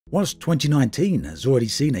Whilst 2019 has already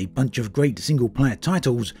seen a bunch of great single-player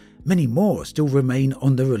titles, many more still remain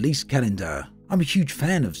on the release calendar. I'm a huge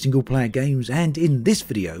fan of single-player games, and in this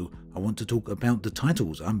video I want to talk about the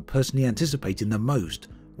titles I'm personally anticipating the most.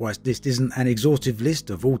 Whilst this isn't an exhaustive list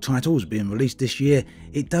of all titles being released this year,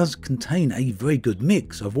 it does contain a very good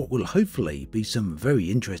mix of what will hopefully be some very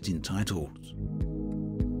interesting titles.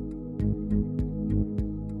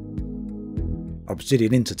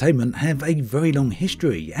 Obsidian Entertainment have a very long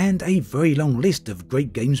history and a very long list of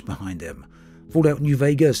great games behind them. Fallout New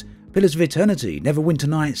Vegas, Pillars of Eternity, Neverwinter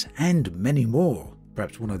Nights, and many more.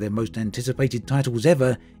 Perhaps one of their most anticipated titles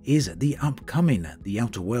ever is the upcoming The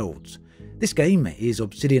Outer Worlds. This game is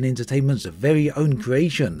Obsidian Entertainment's very own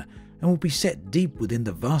creation and will be set deep within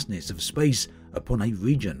the vastness of space upon a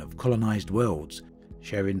region of colonized worlds.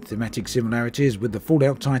 Sharing thematic similarities with the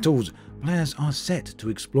Fallout titles, players are set to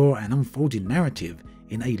explore an unfolding narrative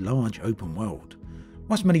in a large open world.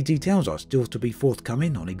 Whilst many details are still to be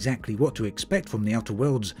forthcoming on exactly what to expect from The Outer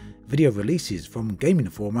Worlds, video releases from Game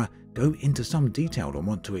Informer go into some detail on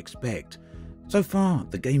what to expect. So far,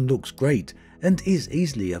 the game looks great and is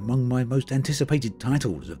easily among my most anticipated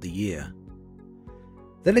titles of the year.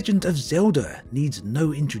 The Legend of Zelda needs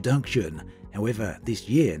no introduction. However, this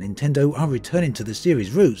year Nintendo are returning to the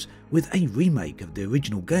series' roots with a remake of the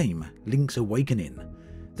original game, Link's Awakening.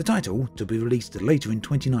 The title, to be released later in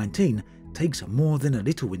 2019, takes more than a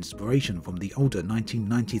little inspiration from the older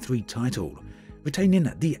 1993 title,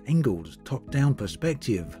 retaining the angled top-down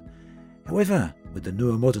perspective. However, with the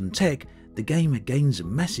newer modern tech, the game gains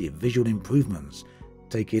massive visual improvements.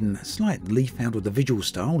 Taking a slight leaf out of the visual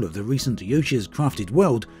style of the recent Yoshi's Crafted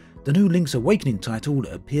World, the new Link's Awakening title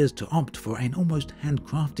appears to opt for an almost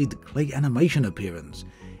handcrafted clay animation appearance.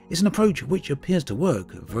 It's an approach which appears to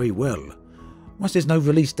work very well. Whilst there's no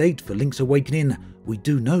release date for Link's Awakening, we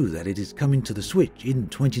do know that it is coming to the Switch in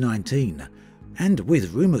 2019. And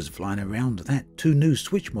with rumours flying around that 2 new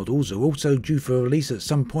Switch models are also due for release at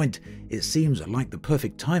some point, it seems like the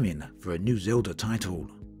perfect timing for a new Zelda title.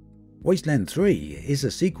 Wasteland 3 is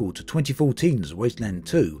a sequel to 2014's Wasteland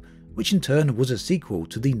 2, which in turn was a sequel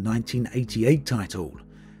to the 1988 title.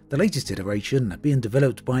 The latest iteration, being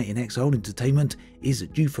developed by In Exile Entertainment, is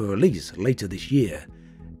due for release later this year.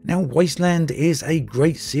 Now, Wasteland is a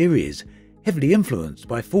great series, heavily influenced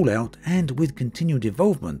by Fallout, and with continued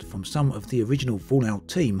involvement from some of the original Fallout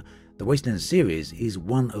team, the Wasteland series is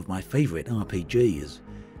one of my favourite RPGs.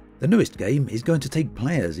 The newest game is going to take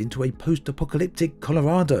players into a post-apocalyptic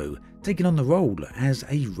Colorado, taking on the role as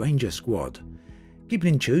a ranger squad.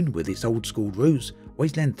 Keeping in tune with its old-school roots,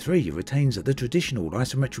 Wasteland 3 retains the traditional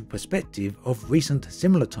isometric perspective of recent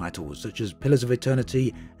similar titles such as Pillars of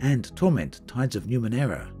Eternity and Torment: Tides of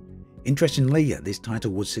Numenera. Interestingly, this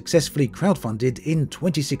title was successfully crowdfunded in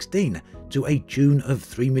 2016 to a tune of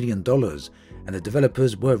 $3 million, and the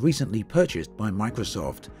developers were recently purchased by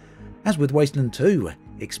Microsoft. As with Wasteland 2,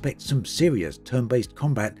 expect some serious turn-based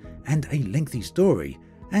combat and a lengthy story,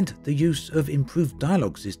 and the use of improved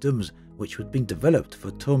dialogue systems which had been developed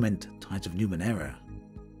for Torment: Tides of Numenera.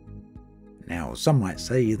 Now, some might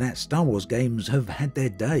say that Star Wars games have had their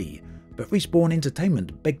day, but Respawn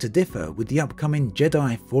Entertainment beg to differ with the upcoming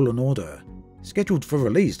Jedi Fallen Order. Scheduled for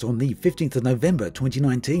release on the 15th of November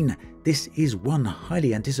 2019, this is one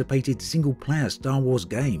highly anticipated single-player Star Wars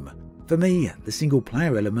game. For me, the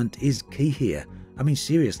single-player element is key here. I mean,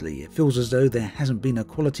 seriously, it feels as though there hasn't been a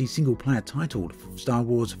quality single-player title for Star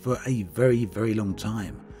Wars for a very, very long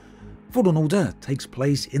time. Fallen Order takes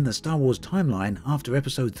place in the Star Wars timeline after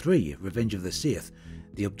Episode 3, Revenge of the Sith.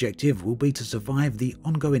 The objective will be to survive the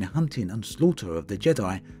ongoing hunting and slaughter of the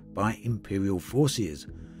Jedi by Imperial forces.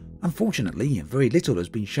 Unfortunately, very little has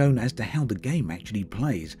been shown as to how the game actually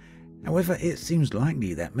plays. However, it seems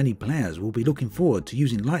likely that many players will be looking forward to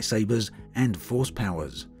using lightsabers and force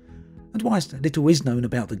powers. And whilst little is known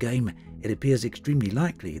about the game, it appears extremely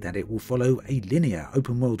likely that it will follow a linear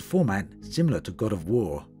open-world format similar to God of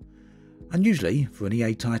War. Unusually, for an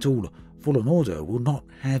EA title, Fallen Order will not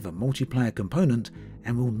have a multiplayer component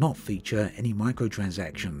and will not feature any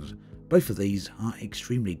microtransactions. Both of these are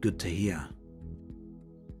extremely good to hear.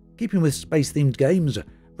 Keeping with space-themed games,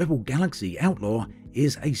 Rebel Galaxy Outlaw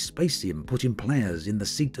is a space sim putting players in the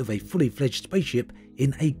seat of a fully fledged spaceship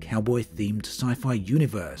in a cowboy-themed sci-fi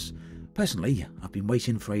universe. Personally, I've been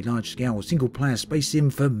waiting for a large-scale single-player space sim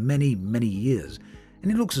for many years, and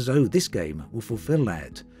it looks as though this game will fulfill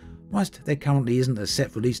that. Whilst there currently isn't a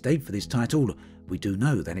set release date for this title, we do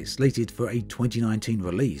know that it's slated for a 2019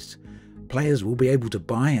 release. Players will be able to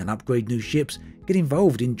buy and upgrade new ships, get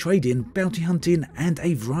involved in trading, bounty hunting, and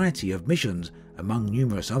a variety of missions, among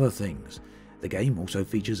numerous other things. The game also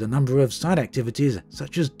features a number of side activities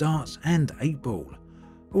such as darts and 8-ball.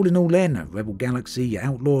 All in all then, Rebel Galaxy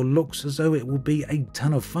Outlaw looks as though it will be a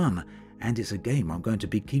ton of fun, and it's a game I'm going to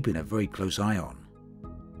be keeping a very close eye on.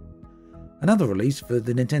 Another release for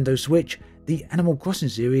the Nintendo Switch, the Animal Crossing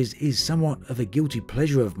series is somewhat of a guilty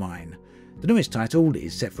pleasure of mine. The newest title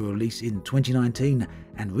is set for release in 2019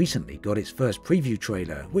 and recently got its first preview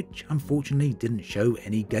trailer, which unfortunately didn't show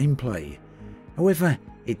any gameplay. However,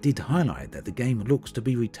 it did highlight that the game looks to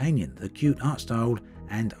be retaining the cute art style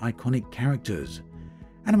and iconic characters.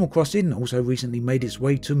 Animal Crossing also recently made its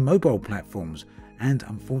way to mobile platforms, and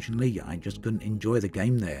unfortunately I just couldn't enjoy the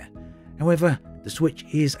game there. However, the Switch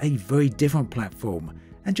is a very different platform,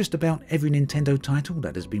 and just about every Nintendo title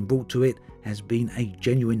that has been brought to it has been a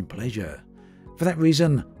genuine pleasure. For that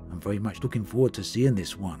reason, I'm very much looking forward to seeing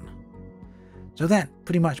this one. So that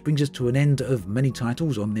pretty much brings us to an end of many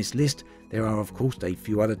titles on this list. There are of course a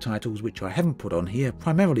few other titles which I haven't put on here,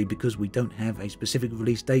 primarily because we don't have a specific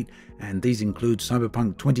release date, and these include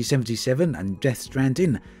Cyberpunk 2077 and Death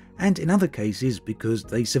Stranding, and in other cases because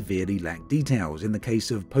they severely lack details, in the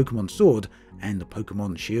case of Pokemon Sword and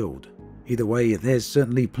Pokemon Shield. Either way, there's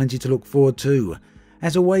certainly plenty to look forward to.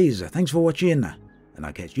 As always, thanks for watching, and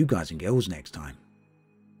I'll catch you guys and girls next time.